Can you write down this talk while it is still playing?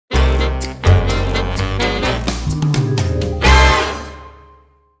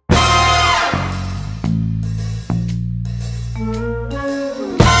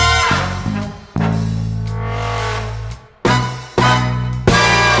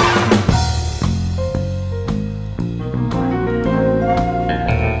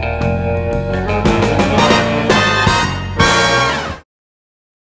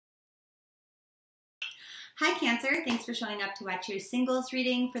for showing up to watch your singles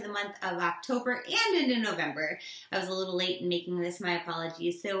reading for the month of October and into November. I was a little late in making this, my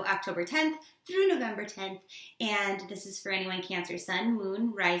apologies. So October 10th through November 10th. And this is for anyone Cancer, Sun,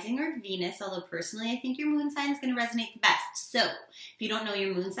 Moon, Rising, or Venus, although personally I think your moon sign is going to resonate the best. So if you don't know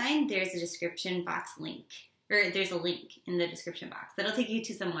your moon sign, there's a description box link. Or there's a link in the description box that'll take you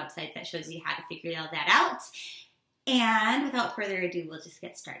to some website that shows you how to figure all that out. And without further ado, we'll just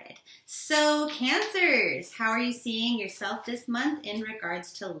get started. So Cancers, how are you seeing yourself this month in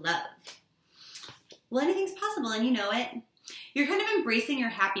regards to love? Well, anything's possible and you know it. You're kind of embracing your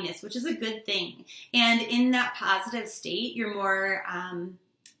happiness, which is a good thing. And in that positive state, you're more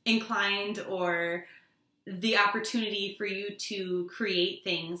inclined or the opportunity for you to create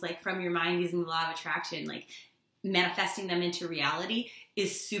things like from your mind using the law of attraction, like manifesting them into reality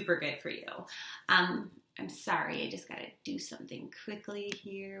is super good for you. I'm sorry, I just got to do something quickly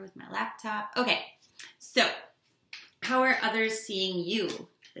here with my laptop. Okay, so how are others seeing you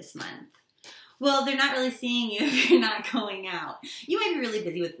this month? Well, they're not really seeing you if you're not going out. You might be really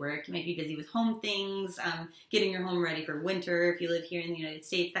busy with work. You might be busy with home things, getting your home ready for winter if you live here in the United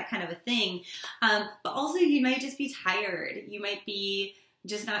States, that kind of a thing. But also you might just be tired. You might be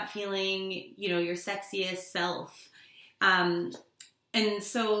just not feeling, you know, your sexiest self. And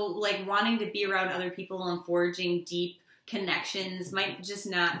so like wanting to be around other people and forging deep connections might just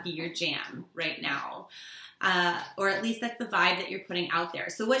not be your jam right now. Or at least that's the vibe that you're putting out there.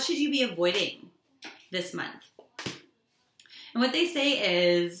 So what should you be avoiding this month? And what they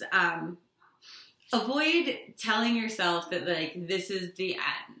say is avoid telling yourself that like this is the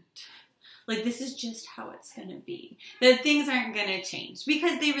end. Like this is just how it's going to be. That things aren't going to change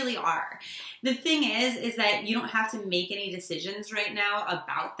because they really are. The thing is that you don't have to make any decisions right now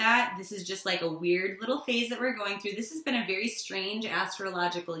about that. This is just like a weird little phase that we're going through. This has been a very strange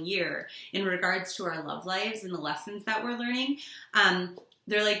astrological year in regards to our love lives and the lessons that we're learning.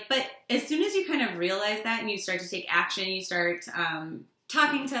 They're like, but as soon as you kind of realize that and you start to take action, you start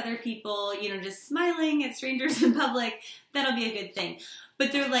talking to other people, you know, just smiling at strangers in public, that'll be a good thing.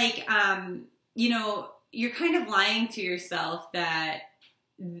 But they're like, you know, you're kind of lying to yourself that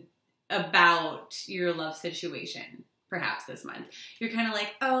about your love situation, perhaps this month. You're kind of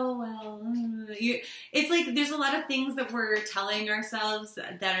like, oh, well, it's like there's a lot of things that we're telling ourselves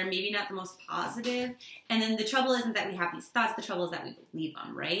that are maybe not the most positive. And then the trouble isn't that we have these thoughts. The trouble is that we believe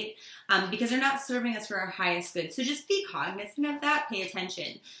them, right? Because they're not serving us for our highest good. So just be cognizant of that. Pay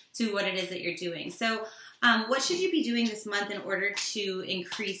attention to what it is that you're doing. So what should you be doing this month in order to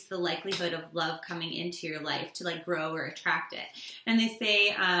increase the likelihood of love coming into your life, to like grow or attract it? And they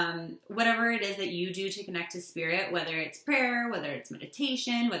say whatever it is that you do to connect to spirit, whether it's prayer, whether it's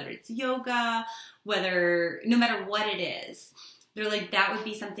meditation, whether it's yoga, no matter what it is, they're like that would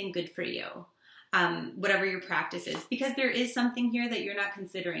be something good for you. Whatever your practice is, because there is something here that you're not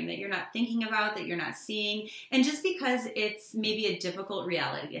considering, that you're not thinking about, that you're not seeing. And just because it's maybe a difficult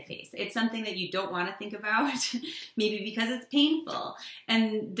reality to face, it's something that you don't want to think about, maybe because it's painful.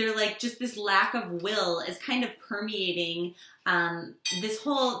 And they're like, just this lack of will is kind of permeating this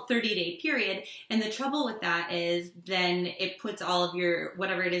whole 30-day period. And the trouble with that is then it puts all of your,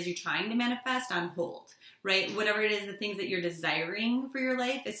 whatever it is you're trying to manifest on hold, right? Whatever it is, the things that you're desiring for your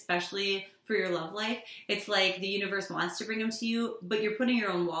life, especially for your love life, it's like the universe wants to bring them to you, but you're putting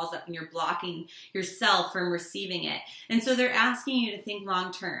your own walls up and you're blocking yourself from receiving it. And so they're asking you to think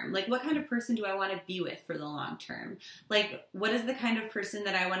long term. Like, what kind of person do I want to be with for the long term? Like, what is the kind of person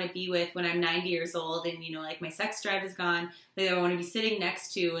that I want to be with when I'm 90 years old and, you know, like my sex drive is gone, that I want to be sitting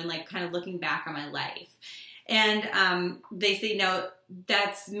next to and like kind of looking back on my life. And they say, no,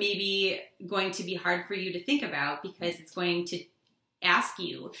 that's maybe going to be hard for you to think about because it's going to ask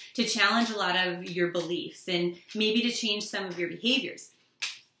you to challenge a lot of your beliefs and maybe to change some of your behaviors.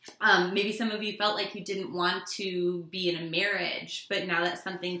 Maybe some of you felt like you didn't want to be in a marriage, but now that's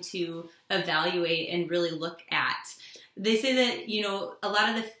something to evaluate and really look at. They say that, you know, a lot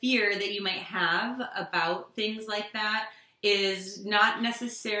of the fear that you might have about things like that is not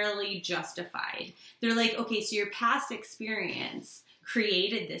necessarily justified. They're like, okay, so your past experience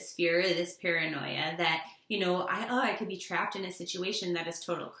created this fear, this paranoia that, you know, I could be trapped in a situation that is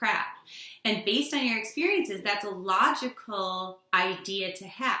total crap. And based on your experiences, that's a logical idea to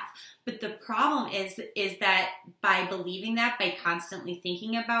have. But the problem is that by believing that, by constantly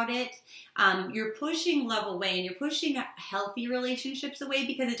thinking about it, you're pushing love away and you're pushing healthy relationships away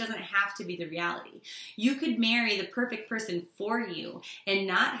because it doesn't have to be the reality. You could marry the perfect person for you and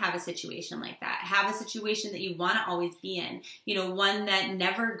not have a situation like that. Have a situation that you want to always be in, you know, one that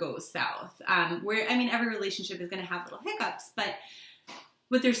never goes south. Where, I mean, every relationship is going to have little hiccups, but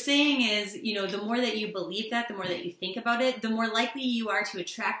what they're saying is, you know, the more that you believe that, the more that you think about it, the more likely you are to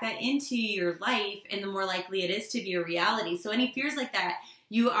attract that into your life, and the more likely it is to be a reality. So any fears like that,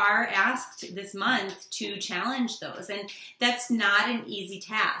 you are asked this month to challenge those. And that's not an easy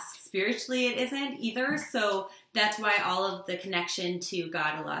task. Spiritually, it isn't either. So that's why all of the connection to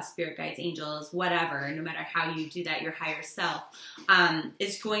God, Allah, spirit guides, angels, whatever, no matter how you do that, your higher self,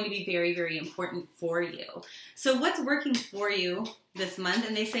 is going to be very, very important for you. So what's working for you this month?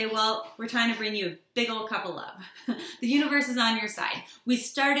 And they say, well, we're trying to bring you a big old cup of love. The universe is on your side. We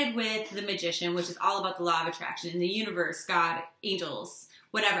started with the Magician, which is all about the law of attraction, and the universe, God, angels,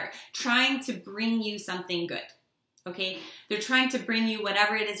 whatever, trying to bring you something good. Okay? They're trying to bring you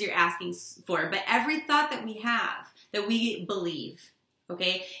whatever it is you're asking for. But every thought that we have, that we believe,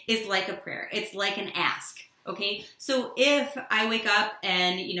 okay, is like a prayer. It's like an ask. Okay? So if I wake up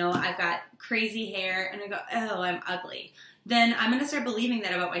and, you know, I've got crazy hair and I go, oh, I'm ugly, then I'm going to start believing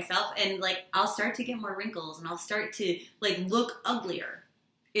that about myself, and like I'll start to get more wrinkles and I'll start to like look uglier.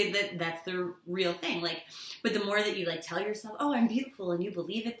 That's the real thing. Like, but the more that you like tell yourself, oh, I'm beautiful, and you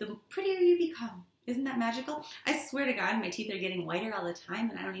believe it, the prettier you become. Isn't that magical? I swear to God, my teeth are getting whiter all the time,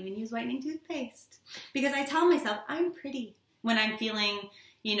 and I don't even use whitening toothpaste because I tell myself I'm pretty when I'm feeling,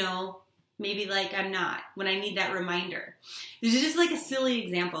 you know, maybe like I'm not, when I need that reminder. This is just like a silly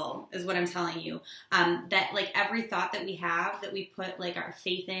example is what I'm telling you, that like every thought that we have, that we put like our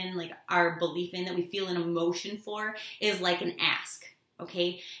faith in, like our belief in, that we feel an emotion for, is like an ask.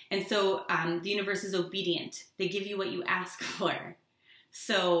 Okay? And so the universe is obedient. They give you what you ask for.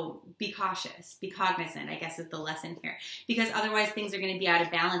 So be cautious, be cognizant, I guess is the lesson here. Because otherwise things are going to be out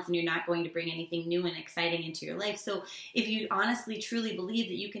of balance and you're not going to bring anything new and exciting into your life. So if you honestly, truly believe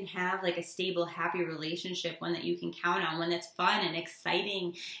that you can have like a stable, happy relationship, one that you can count on, one that's fun and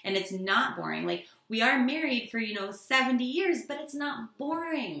exciting and it's not boring. Like we are married for, you know, 70 years, but it's not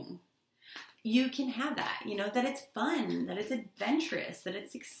boring. You can have that, you know, that it's fun, that it's adventurous, that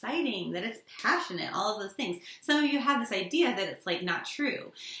it's exciting, that it's passionate, all of those things. Some of you have this idea that it's like not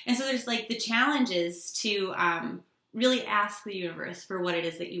true. And so there's like the challenge is to really ask the universe for what it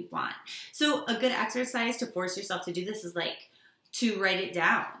is that you want. So a good exercise to force yourself to do this is like to write it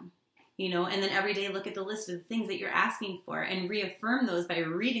down, you know, and then every day look at the list of the things that you're asking for and reaffirm those by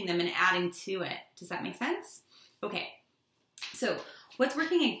reading them and adding to it. Does that make sense? Okay. So what's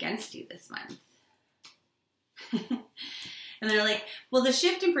working against you this month? And they're like, well, the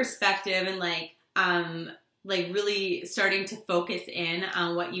shift in perspective and like really starting to focus in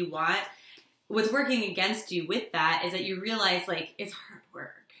on what you want, what's working against you with that is that you realize like it's hard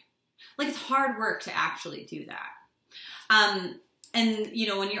work. Like it's hard work to actually do that. And, you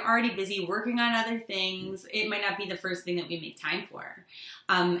know, when you're already busy working on other things, it might not be the first thing that we make time for.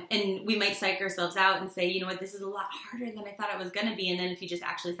 And we might psych ourselves out and say, you know what, this is a lot harder than I thought it was going to be. And then if you just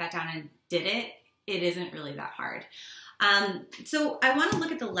actually sat down and did it, it isn't really that hard. So I want to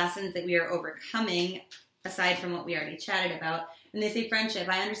look at the lessons that we are overcoming, aside from what we already chatted about. And they say friendship.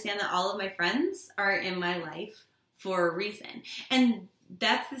 I understand that all of my friends are in my life for a reason. And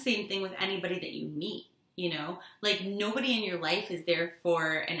that's the same thing with anybody that you meet. You know, like nobody in your life is there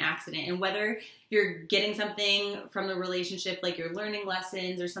for an accident. And whether you're getting something from the relationship, like you're learning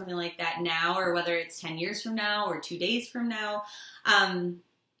lessons or something like that now, or whether it's 10 years from now or 2 days from now,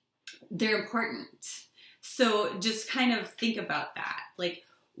 they're important. So just kind of think about that. Like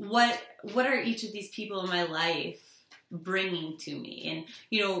what are each of these people in my life bringing to me? And,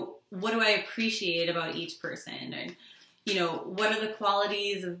 you know, what do I appreciate about each person? And, you know, what are the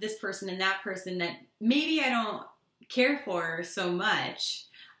qualities of this person and that person that maybe I don't care for so much,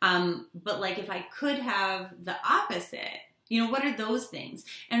 but like if I could have the opposite, you know, what are those things?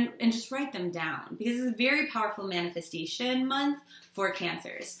 And just write them down, because it's a very powerful manifestation month for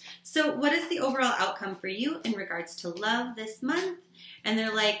Cancers. So what is the overall outcome for you in regards to love this month? And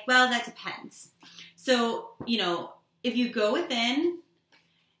they're like, well, that depends. So, you know, if you go within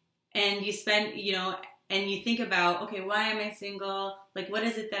and you spend, you know, and you think about, okay, why am I single? Like, what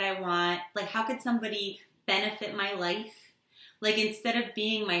is it that I want? Like, how could somebody benefit my life? Like, instead of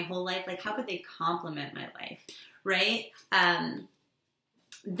being my whole life, like, how could they complement my life, right?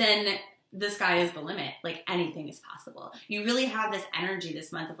 Then the sky is the limit. Like, anything is possible. You really have this energy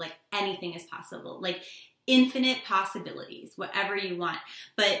this month of, like, anything is possible. Like, infinite possibilities, whatever you want.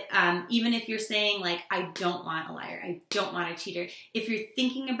 But even if you're saying, like, I don't want a liar, I don't want a cheater, if you're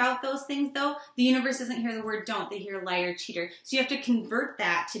thinking about those things, though, the universe doesn't hear the word don't. They hear liar, cheater. So you have to convert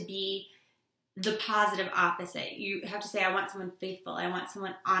that to be the positive opposite. You have to say, I want someone faithful. I want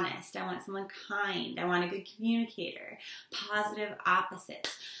someone honest. I want someone kind. I want a good communicator. Positive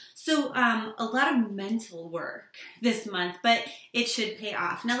opposites. So a lot of mental work this month, but it should pay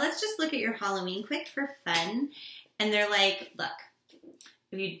off. Now let's just look at your Halloween quick for fun. And they're like, look,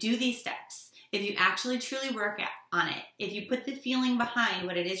 if you do these steps, if you actually truly work on it, if you put the feeling behind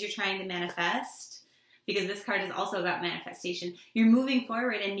what it is you're trying to manifest, because this card is also about manifestation, you're moving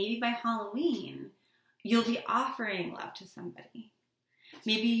forward, and maybe by Halloween, you'll be offering love to somebody.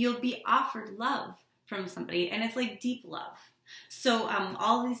 Maybe you'll be offered love from somebody, and it's like deep love. So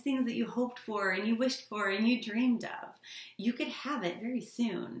all these things that you hoped for and you wished for and you dreamed of, you could have it very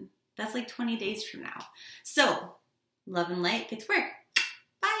soon. That's like 20 days from now. So love and light, get to work.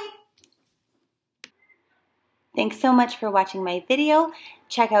 Bye. Thanks so much for watching my video.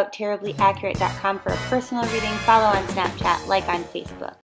 Check out Tarot-blee accurate.com for a personal reading. Follow on Snapchat, like on Facebook.